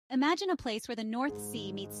Imagine a place where the North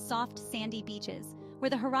Sea meets soft, sandy beaches, where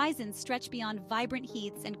the horizons stretch beyond vibrant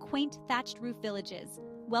heaths and quaint thatched roof villages.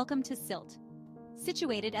 Welcome to Sylt.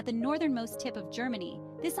 Situated at the northernmost tip of Germany,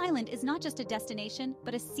 this island is not just a destination,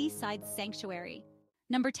 but a seaside sanctuary.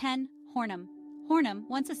 Number 10. Hörnum. Hörnum,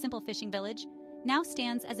 once a simple fishing village, now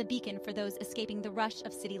stands as a beacon for those escaping the rush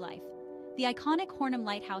of city life. The iconic Hörnum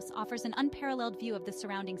lighthouse offers an unparalleled view of the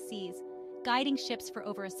surrounding seas, guiding ships for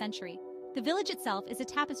over a century. The village itself is a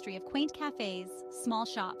tapestry of quaint cafes, small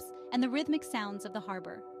shops, and the rhythmic sounds of the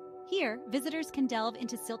harbor. Here, visitors can delve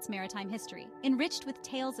into Sylt's maritime history, enriched with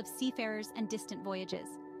tales of seafarers and distant voyages.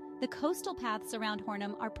 The coastal paths around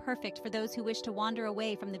Hörnum are perfect for those who wish to wander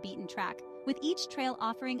away from the beaten track, with each trail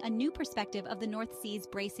offering a new perspective of the North Sea's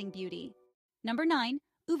bracing beauty. Number 9.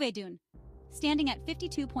 Uwe-Düne. Standing at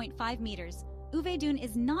 52.5 meters, Uwe-Düne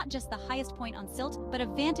is not just the highest point on Sylt, but a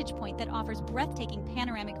vantage point that offers breathtaking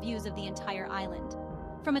panoramic views of the entire island.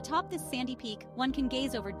 From atop this sandy peak, one can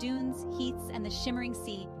gaze over dunes, heaths, and the shimmering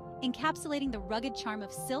sea, encapsulating the rugged charm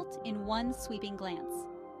of Sylt in one sweeping glance.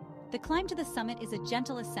 The climb to the summit is a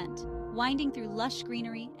gentle ascent, winding through lush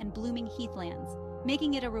greenery and blooming heathlands,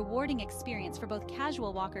 making it a rewarding experience for both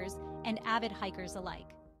casual walkers and avid hikers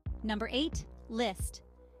alike. Number 8. List.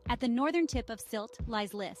 At the northern tip of Sylt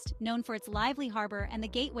lies List, known for its lively harbor and the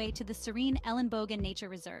gateway to the serene Ellenbogen Nature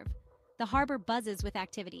Reserve. The harbor buzzes with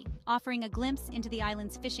activity, offering a glimpse into the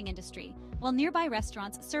island's fishing industry, while nearby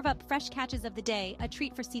restaurants serve up fresh catches of the day, a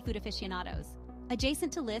treat for seafood aficionados.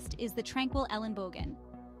 Adjacent to List is the Tranquil Ellenbogen,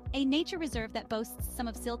 a nature reserve that boasts some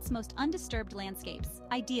of Sylt's most undisturbed landscapes,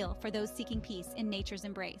 ideal for those seeking peace in nature's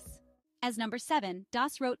embrace. As number 7,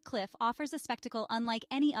 Das Rote Cliff offers a spectacle unlike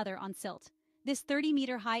any other on Sylt. This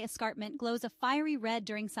 30-meter-high escarpment glows a fiery red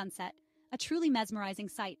during sunset, a truly mesmerizing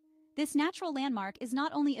sight. This natural landmark is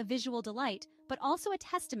not only a visual delight, but also a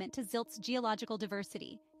testament to Sylt's geological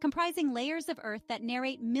diversity, comprising layers of earth that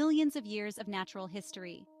narrate millions of years of natural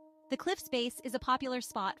history. The cliff's base is a popular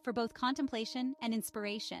spot for both contemplation and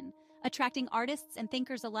inspiration, attracting artists and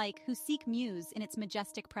thinkers alike who seek muse in its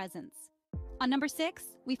majestic presence. On number 6,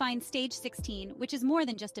 we find Stage 16, which is more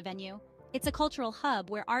than just a venue. It's a cultural hub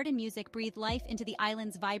where art and music breathe life into the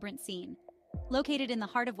island's vibrant scene. Located in the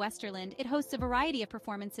heart of Westerland, it hosts a variety of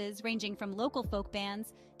performances ranging from local folk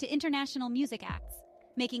bands to international music acts,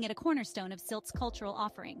 making it a cornerstone of Sylt's cultural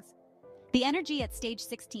offerings. The energy at Stage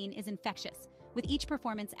 16 is infectious, with each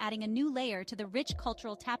performance adding a new layer to the rich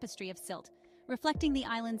cultural tapestry of Sylt, reflecting the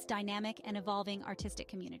island's dynamic and evolving artistic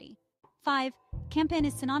community. 5. Kampen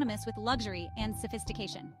is synonymous with luxury and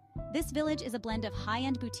sophistication. This village is a blend of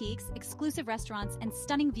high-end boutiques, exclusive restaurants, and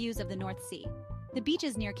stunning views of the North Sea. The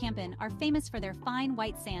beaches near Kampen are famous for their fine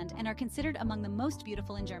white sand and are considered among the most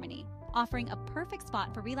beautiful in Germany, offering a perfect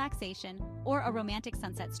spot for relaxation or a romantic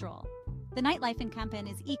sunset stroll. The nightlife in Kampen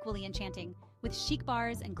is equally enchanting, with chic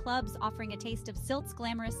bars and clubs offering a taste of Sylt's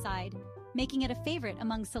glamorous side, making it a favorite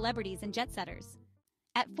among celebrities and jet-setters.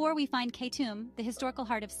 At 4, we find Keitum, the historical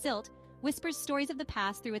heart of Sylt, whispers stories of the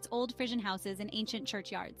past through its old Frisian houses and ancient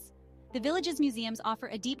churchyards. The village's museums offer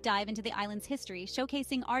a deep dive into the island's history,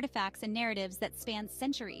 showcasing artifacts and narratives that span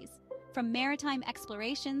centuries, from maritime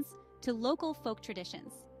explorations to local folk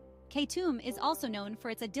traditions. Keitum is also known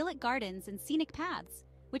for its idyllic gardens and scenic paths,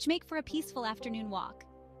 which make for a peaceful afternoon walk,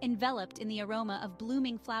 enveloped in the aroma of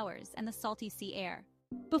blooming flowers and the salty sea air.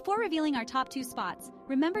 Before revealing our top 2 spots,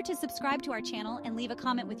 remember to subscribe to our channel and leave a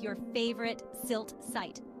comment with your favorite Sylt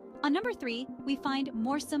site. On number 3, we find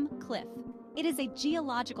Morsum Kliff. It is a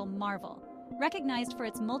geological marvel, recognized for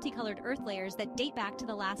its multicolored earth layers that date back to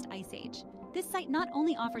the last ice age. This site not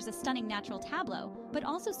only offers a stunning natural tableau, but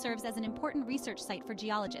also serves as an important research site for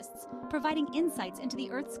geologists, providing insights into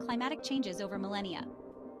the Earth's climatic changes over millennia.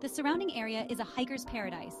 The surrounding area is a hiker's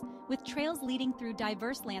paradise, with trails leading through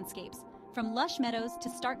diverse landscapes, from lush meadows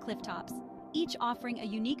to stark cliff tops, each offering a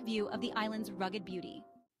unique view of the island's rugged beauty.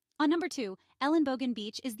 On number 2, Ellenbogen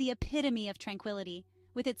Beach is the epitome of tranquility,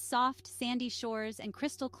 with its soft, sandy shores and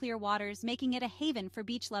crystal-clear waters making it a haven for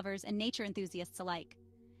beach lovers and nature enthusiasts alike.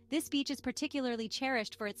 This beach is particularly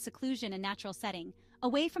cherished for its seclusion and natural setting,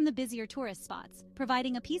 away from the busier tourist spots,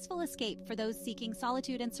 providing a peaceful escape for those seeking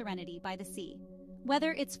solitude and serenity by the sea.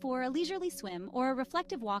 Whether it's for a leisurely swim or a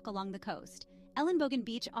reflective walk along the coast, Ellenbogen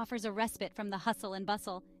Beach offers a respite from the hustle and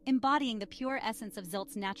bustle, embodying the pure essence of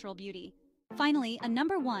Sylt's natural beauty. Finally, a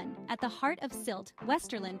number 1, at the heart of Sylt,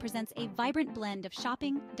 Westerland presents a vibrant blend of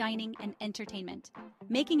shopping, dining, and entertainment,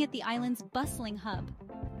 making it the island's bustling hub.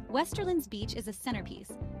 Westerland's beach is a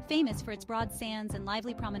centerpiece, famous for its broad sands and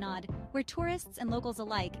lively promenade, where tourists and locals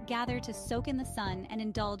alike gather to soak in the sun and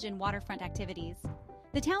indulge in waterfront activities.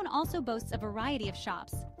 The town also boasts a variety of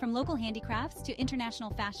shops, from local handicrafts to international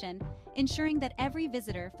fashion, ensuring that every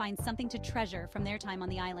visitor finds something to treasure from their time on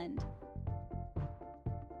the island.